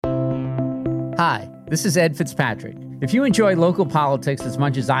Hi, this is Ed Fitzpatrick. If you enjoy local politics as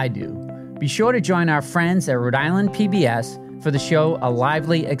much as I do, be sure to join our friends at Rhode Island PBS for the show A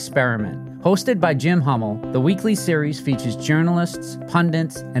Lively Experiment. Hosted by Jim Hummel, the weekly series features journalists,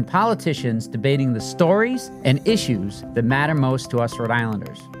 pundits, and politicians debating the stories and issues that matter most to us Rhode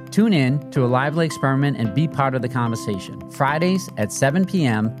Islanders. Tune in to A Lively Experiment and be part of the conversation. Fridays at 7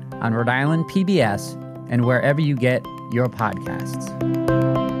 p.m. on Rhode Island PBS and wherever you get your podcasts.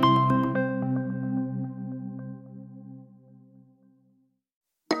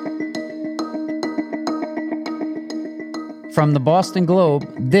 From the Boston Globe,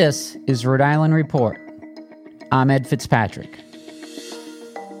 this is Rhode Island Report. I'm Ed Fitzpatrick.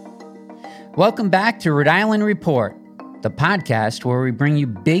 Welcome back to Rhode Island Report, the podcast where we bring you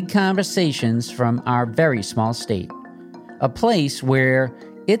big conversations from our very small state. A place where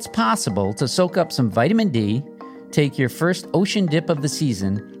it's possible to soak up some vitamin D, take your first ocean dip of the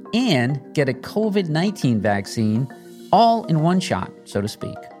season, and get a COVID-19 vaccine all in one shot, so to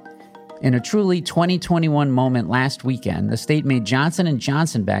speak. In a truly 2021 moment last weekend, the state made Johnson &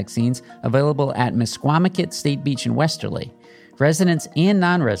 Johnson vaccines available at Misquamicut State Beach in Westerly. Residents and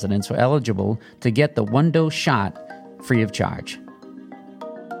non-residents were eligible to get the one-dose shot free of charge.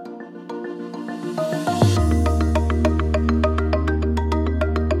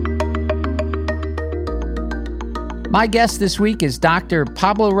 My guest this week is Dr.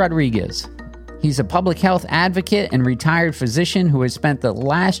 Pablo Rodriguez. He's a public health advocate and retired physician who has spent the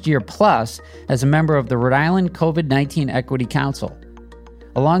last year plus as a member of the Rhode Island COVID-19 Equity Council.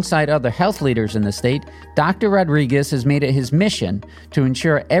 Alongside other health leaders in the state, Dr. Rodriguez has made it his mission to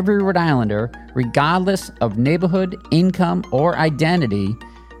ensure every Rhode Islander, regardless of neighborhood, income, or identity,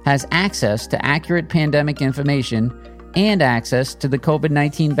 has access to accurate pandemic information and access to the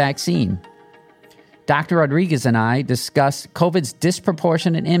COVID-19 vaccine. Dr. Rodriguez and I discuss COVID's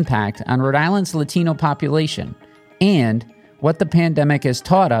disproportionate impact on Rhode Island's Latino population and what the pandemic has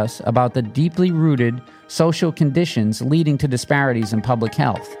taught us about the deeply rooted social conditions leading to disparities in public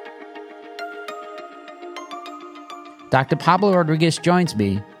health. Dr. Pablo Rodriguez joins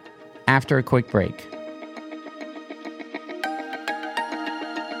me after a quick break.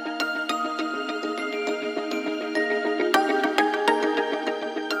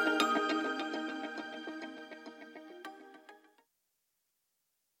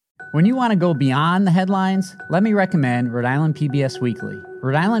 When you want to go beyond the headlines, let me recommend Rhode Island PBS Weekly.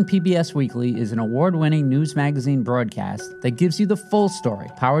 Rhode Island PBS Weekly is an award-winning news magazine broadcast that gives you the full story,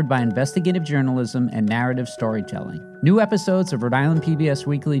 powered by investigative journalism and narrative storytelling. New episodes of Rhode Island PBS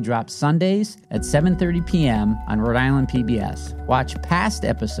Weekly drop Sundays at 7:30 p.m. on Rhode Island PBS. Watch past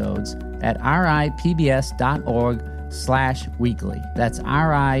episodes at ripbs.org/weekly. That's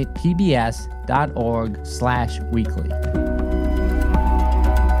ripbs.org/weekly.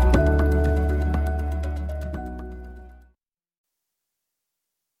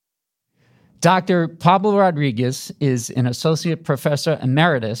 Dr. Pablo Rodriguez is an associate professor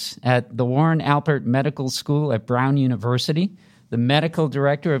emeritus at the Warren Alpert Medical School at Brown University, the medical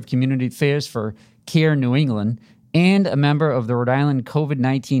director of community affairs for CARE New England, and a member of the Rhode Island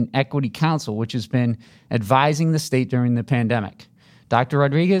COVID-19 Equity Council, which has been advising the state during the pandemic. Dr.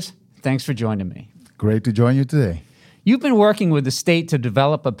 Rodriguez, thanks for joining me. Great to join you today. You've been working with the state to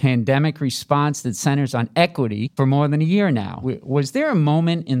develop a pandemic response that centers on equity for more than a year now. Was there a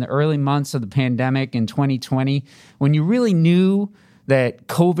moment in the early months of the pandemic in 2020 when you really knew that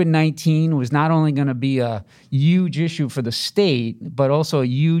COVID-19 was not only going to be a huge issue for the state, but also a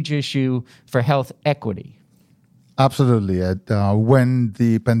huge issue for health equity? Absolutely, Ed. When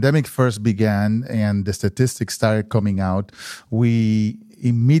the pandemic first began and the statistics started coming out, we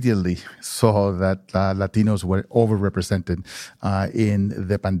immediately saw that Latinos were overrepresented in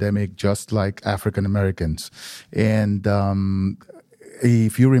the pandemic, just like African Americans. And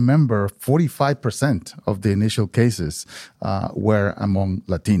if you remember, 45% of the initial cases were among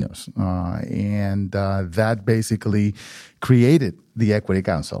Latinos. And that basically created the Equity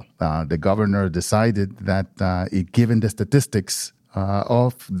Council. The governor decided that given the statistics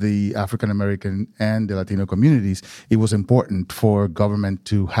of the African American and the Latino communities, it was important for government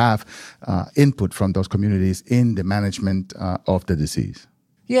to have input from those communities in the management of the disease.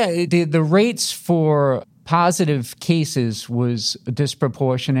 Yeah, the rates for positive cases was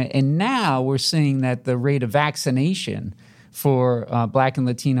disproportionate, and now we're seeing that the rate of vaccination for Black and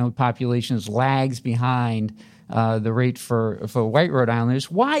Latino populations lags behind the rate for white Rhode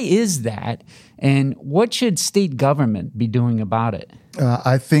Islanders. Why is that, and what should state government be doing about it?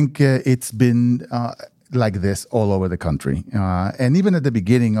 I think it's been like this all over the country. And even at the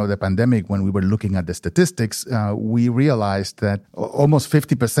beginning of the pandemic, when we were looking at the statistics, we realized that almost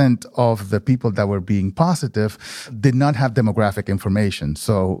 50% of the people that were being positive did not have demographic information.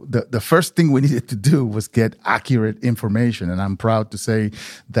 So the first thing we needed to do was get accurate information. And I'm proud to say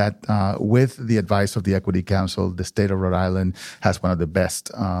that with the advice of the Equity Council, the state of Rhode Island has one of the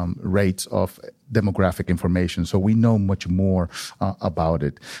best rates of demographic information. So we know much more about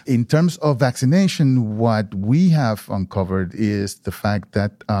it. In terms of vaccination, what we have uncovered is the fact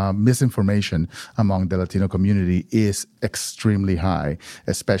that misinformation among the Latino community is extremely high,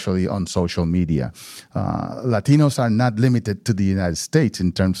 especially on social media. Latinos are not limited to the United States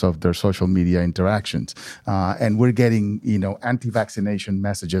in terms of their social media interactions. And we're getting, anti-vaccination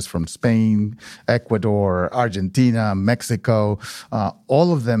messages from Spain, Ecuador, Argentina, Mexico.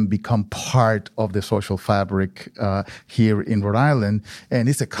 All of them become part of the social fabric here in Rhode Island. And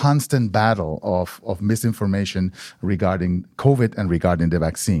it's a constant battle of misinformation regarding COVID and regarding the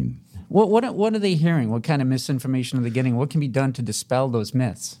vaccine. What are they hearing? What kind of misinformation are they getting? What can be done to dispel those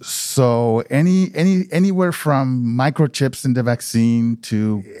myths? So anywhere from microchips in the vaccine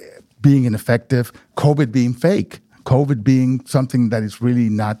to being ineffective, COVID being fake, COVID being something that is really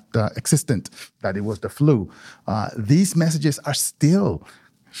not existent, that it was the flu. These messages are still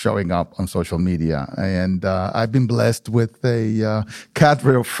showing up on social media. And I've been blessed with a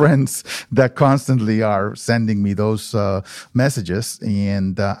cadre of friends that constantly are sending me those messages.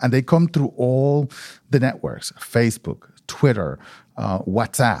 And they come through all the networks, Facebook, Twitter,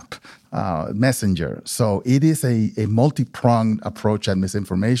 WhatsApp, Messenger. So it is a multi-pronged approach at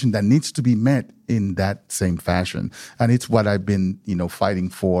misinformation that needs to be met in that same fashion. And it's what I've been, fighting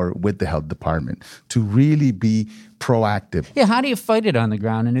for with the health department, to really be proactive. Yeah, how do you fight it on the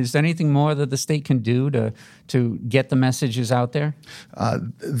ground? And is there anything more that the state can do to get the messages out there?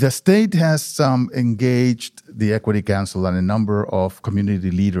 The state has engaged the Equity Council and a number of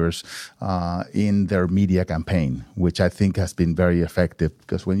community leaders in their media campaign, which I think has been very effective,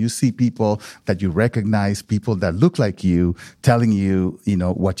 because when you see people that you recognize, people that look like you, telling you,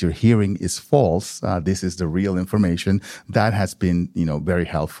 what you're hearing is false, this is the real information, that has been, very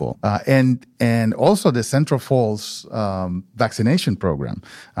helpful. And also the Central Falls vaccination program,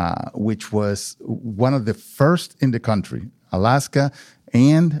 which was one of the first in the country. Alaska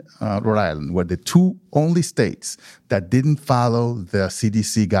and Rhode Island were the two only states that didn't follow the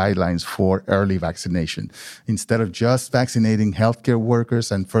CDC guidelines for early vaccination. Instead of just vaccinating healthcare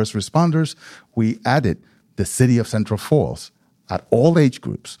workers and first responders, we added the city of Central Falls at all age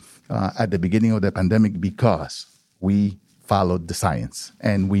groups at the beginning of the pandemic, because we followed the science.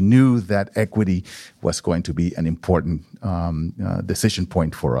 And we knew that equity was going to be an important decision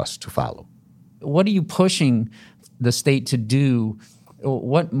point for us to follow. What are you pushing the state to do?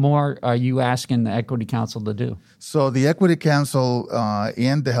 What more are you asking the Equity Council to do? So the Equity Council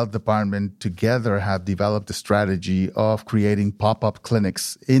and the Health Department together have developed a strategy of creating pop-up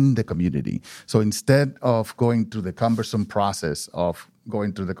clinics in the community. So instead of going through the cumbersome process of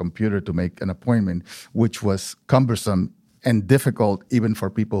going to the computer to make an appointment, which was cumbersome and difficult even for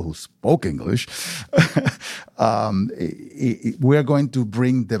people who spoke English, we're going to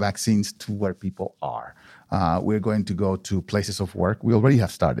bring the vaccines to where people are. We're going to go to places of work. We already have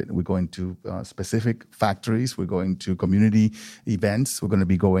started. We're going to specific factories. We're going to community events. We're going to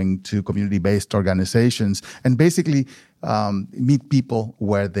be going to community-based organizations and basically meet people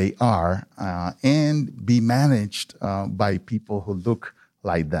where they are and be managed by people who look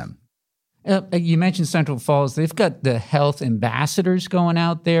like them. You mentioned Central Falls. They've got the health ambassadors going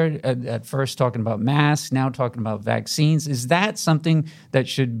out there, at first talking about masks, now talking about vaccines. Is that something that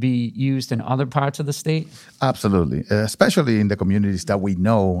should be used in other parts of the state? Absolutely, especially in the communities that we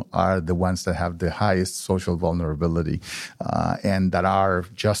know are the ones that have the highest social vulnerability and that are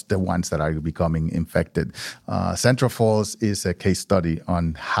just the ones that are becoming infected. Central Falls is a case study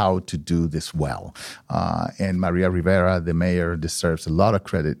on how to do this well. And Maria Rivera, the mayor, deserves a lot of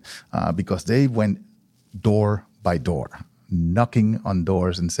credit because they went door by door, knocking on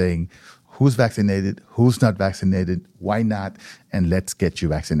doors and saying, who's vaccinated, who's not vaccinated, why not, and let's get you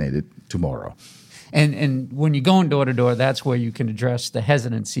vaccinated tomorrow. And when you're going door to door, that's where you can address the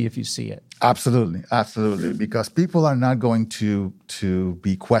hesitancy if you see it. Absolutely, absolutely, because people are not going to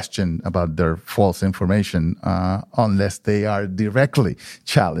be questioned about their false information unless they are directly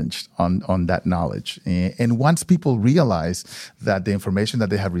challenged on that knowledge. And once people realize that the information that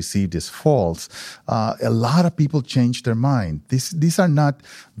they have received is false, a lot of people change their mind. These are not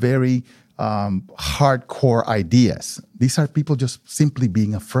very hardcore ideas. These are people just simply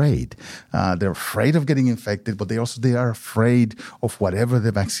being afraid. They're afraid of getting infected, but they are afraid of whatever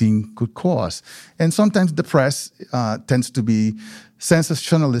the vaccine could cause. And sometimes the press tends to be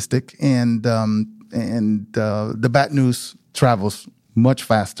sensationalistic, and the bad news travels much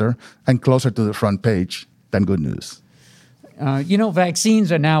faster and closer to the front page than good news.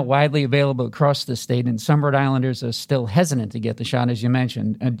 Vaccines are now widely available across the state, and some Rhode Islanders are still hesitant to get the shot, as you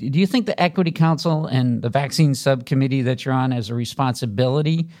mentioned. Do you think the Equity Council and the vaccine subcommittee that you're on has a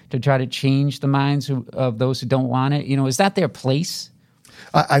responsibility to try to change the minds of those who don't want it? Is that their place?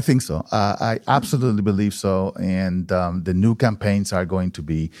 I think so. I absolutely believe so. And the new campaigns are going to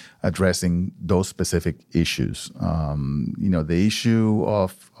be addressing those specific issues. The issue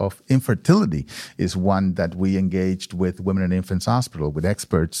of infertility is one that we engaged with Women and Infants Hospital, with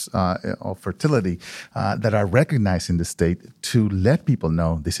experts of fertility that are recognized in the state, to let people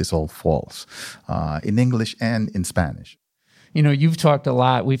know this is all false in English and in Spanish. We've talked a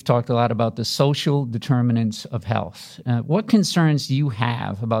lot about the social determinants of health. What concerns do you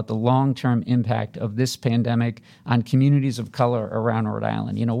have about the long-term impact of this pandemic on communities of color around Rhode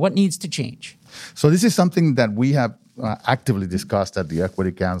Island? What needs to change? So this is something that we have actively discussed at the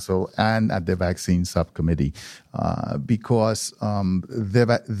Equity Council and at the Vaccine Subcommittee because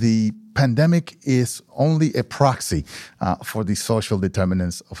the pandemic is only a proxy for the social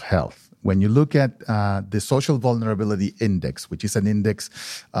determinants of health. When you look at the Social Vulnerability Index, which is an index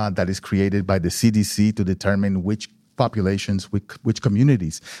that is created by the CDC to determine which populations, which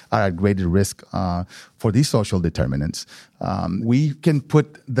communities are at greater risk for these social determinants, we can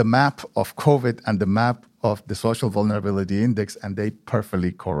put the map of COVID and the map of the Social Vulnerability Index, and they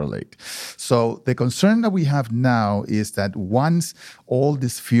perfectly correlate. So the concern that we have now is that once all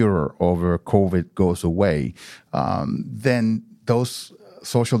this furor over COVID goes away, then those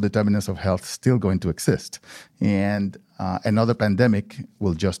social determinants of health still going to exist. And another pandemic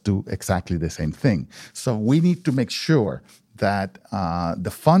will just do exactly the same thing. So we need to make sure that the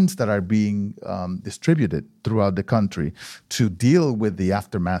funds that are being distributed throughout the country to deal with the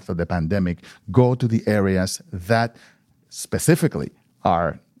aftermath of the pandemic go to the areas that specifically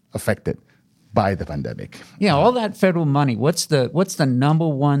are affected by the pandemic. Yeah, all that federal money. What's the number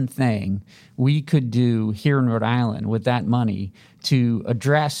one thing we could do here in Rhode Island with that money to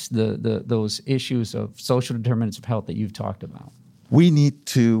address those issues of social determinants of health that you've talked about? We need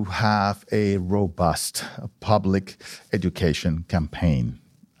to have a robust public education campaign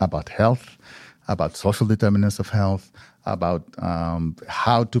about health, about social determinants of health, about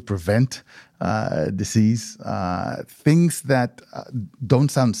how to prevent disease, things that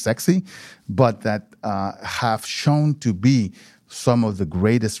don't sound sexy, but that have shown to be some of the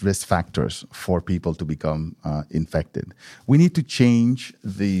greatest risk factors for people to become infected. We need to change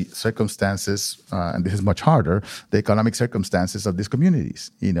the circumstances, and this is much harder, the economic circumstances of these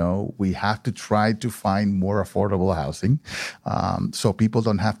communities. We have to try to find more affordable housing so people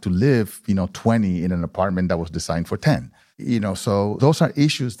don't have to live, 20 in an apartment that was designed for 10. So those are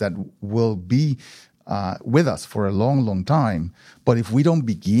issues that will be with us for a long, long time. But if we don't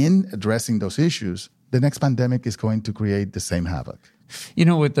begin addressing those issues, the next pandemic is going to create the same havoc.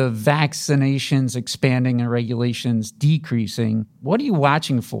 With the vaccinations expanding and regulations decreasing, what are you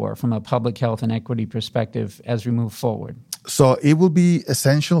watching for from a public health and equity perspective as we move forward? So it will be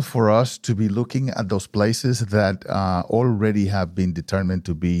essential for us to be looking at those places that already have been determined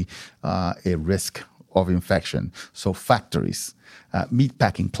to be a risk of infection. So factories,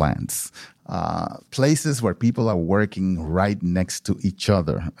 meatpacking plants, places where people are working right next to each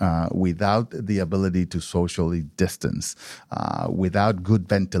other without the ability to socially distance, without good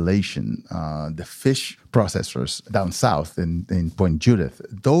ventilation, the fish processors down south in Point Judith.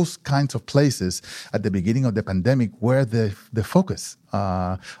 Those kinds of places at the beginning of the pandemic were the focus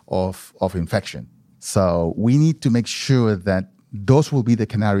of infection. So we need to make sure that those will be the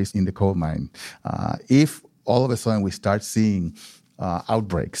canaries in the coal mine. If all of a sudden we start seeing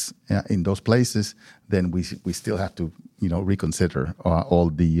outbreaks in those places, then we still have to reconsider all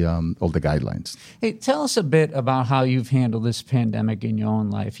the guidelines. Hey, tell us a bit about how you've handled this pandemic in your own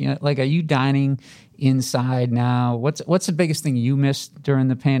life. Are you dining inside now? What's the biggest thing you missed during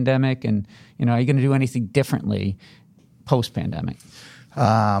the pandemic, and are you going to do anything differently post-pandemic?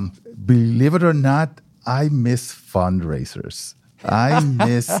 Believe it or not, I miss fundraisers. I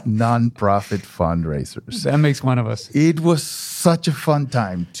miss nonprofit fundraisers. That makes one of us. It was such a fun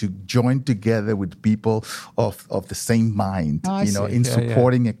time to join together with people of the same mind, in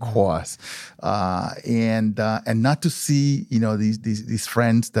supporting a cause, and not to see these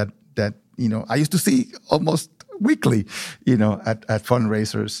friends that I used to see almost weekly, at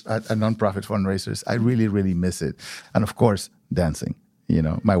fundraisers, at nonprofit fundraisers. I really, really miss it. And of course, dancing.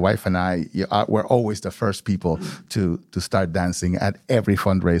 My wife and I were always the first people to start dancing at every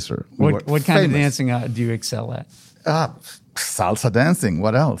fundraiser. What kind of dancing do you excel at? Salsa dancing.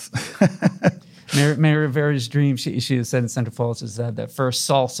 What else? Mary Rivera's dream, she has said in Central Falls, is that first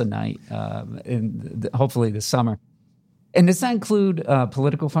salsa night hopefully this summer. And does that include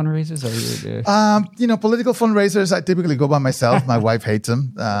political fundraisers? Political fundraisers, I typically go by myself. My wife hates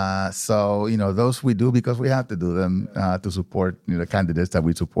them. So those we do because we have to do them to support the candidates that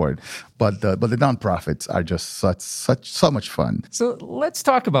we support. But the nonprofits are just so much fun. So let's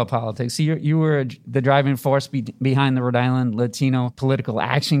talk about politics. So you were the driving force behind the Rhode Island Latino Political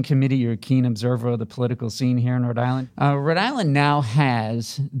Action Committee. You're a keen observer of the political scene here in Rhode Island. Rhode Island now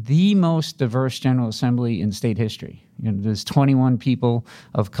has the most diverse General Assembly in state history. There's 21 people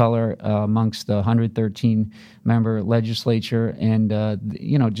of color amongst the 113-member legislature. And,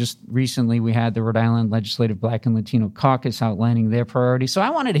 just recently we had the Rhode Island Legislative Black and Latino Caucus outlining their priorities. So I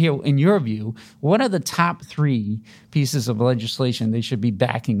wanted to hear, in your view, what are the top 3 pieces of legislation they should be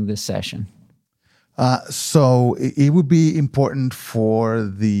backing this session? So it would be important for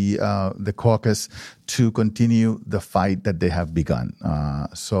the caucus to continue the fight that they have begun.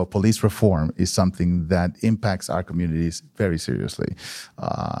 So police reform is something that impacts our communities very seriously,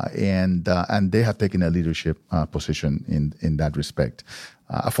 and they have taken a leadership position in that respect.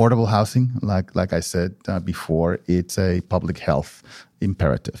 Affordable housing, like I said before, it's a public health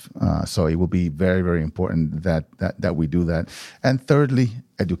imperative. So it will be very, very important that we do that. And thirdly,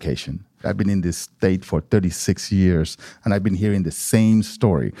 education. I've been in this state for 36 years, and I've been hearing the same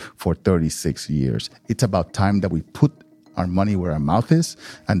story for 36 years. It's about time that we put our money where our mouth is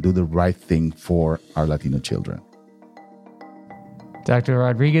and do the right thing for our Latino children. Dr.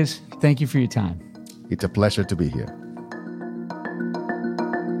 Rodriguez, thank you for your time. It's a pleasure to be here.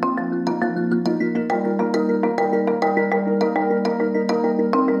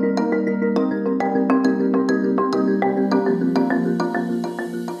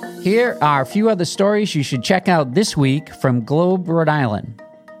 Here are a few other stories you should check out this week from Globe, Rhode Island.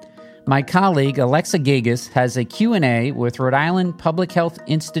 My colleague Alexa Gagas has a Q&A with Rhode Island Public Health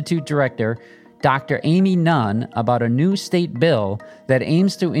Institute Director Dr. Amy Nunn about a new state bill that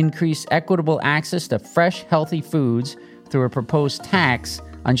aims to increase equitable access to fresh, healthy foods through a proposed tax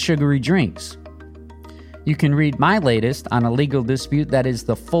on sugary drinks. You can read my latest on a legal dispute that is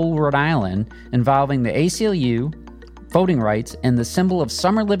the full Rhode Island involving the ACLU, voting rights, and the symbol of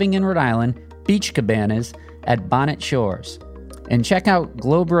summer living in Rhode Island, beach cabanas at Bonnet Shores. And check out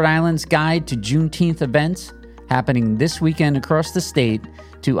Globe Rhode Island's guide to Juneteenth events happening this weekend across the state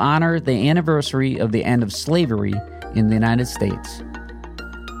to honor the anniversary of the end of slavery in the United States.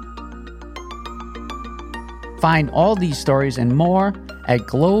 Find all these stories and more at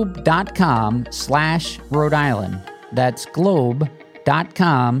globe.com/Rhode Island. That's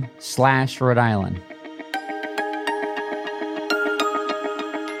globe.com/Rhode Island.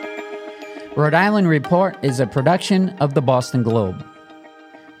 Rhode Island Report is a production of the Boston Globe.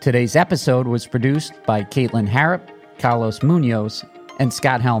 Today's episode was produced by Caitlin Harrop, Carlos Munoz, and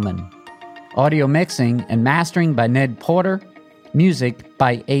Scott Hellman. Audio mixing and mastering by Ned Porter. Music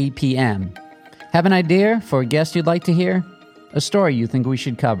by APM. Have an idea for a guest you'd like to hear? A story you think we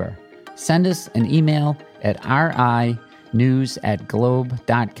should cover? Send us an email at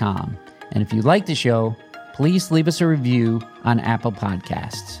rinews@globe.com. And if you like the show, please leave us a review on Apple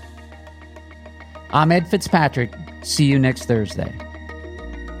Podcasts. I'm Ed Fitzpatrick. See you next Thursday.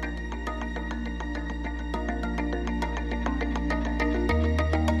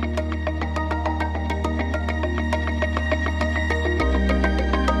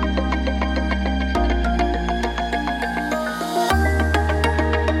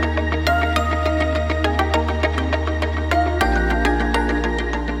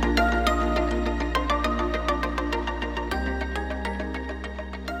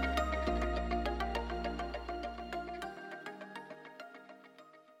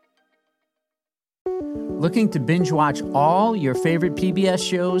 Looking to binge watch all your favorite PBS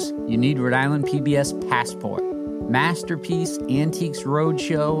shows? You need Rhode Island PBS Passport, Masterpiece, Antiques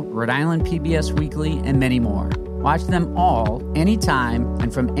Roadshow, Rhode Island PBS Weekly, and many more. Watch them all, anytime,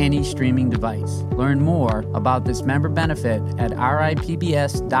 and from any streaming device. Learn more about this member benefit at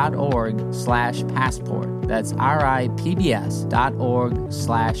ripbs.org/passport. That's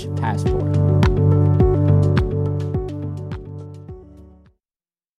ripbs.org/passport.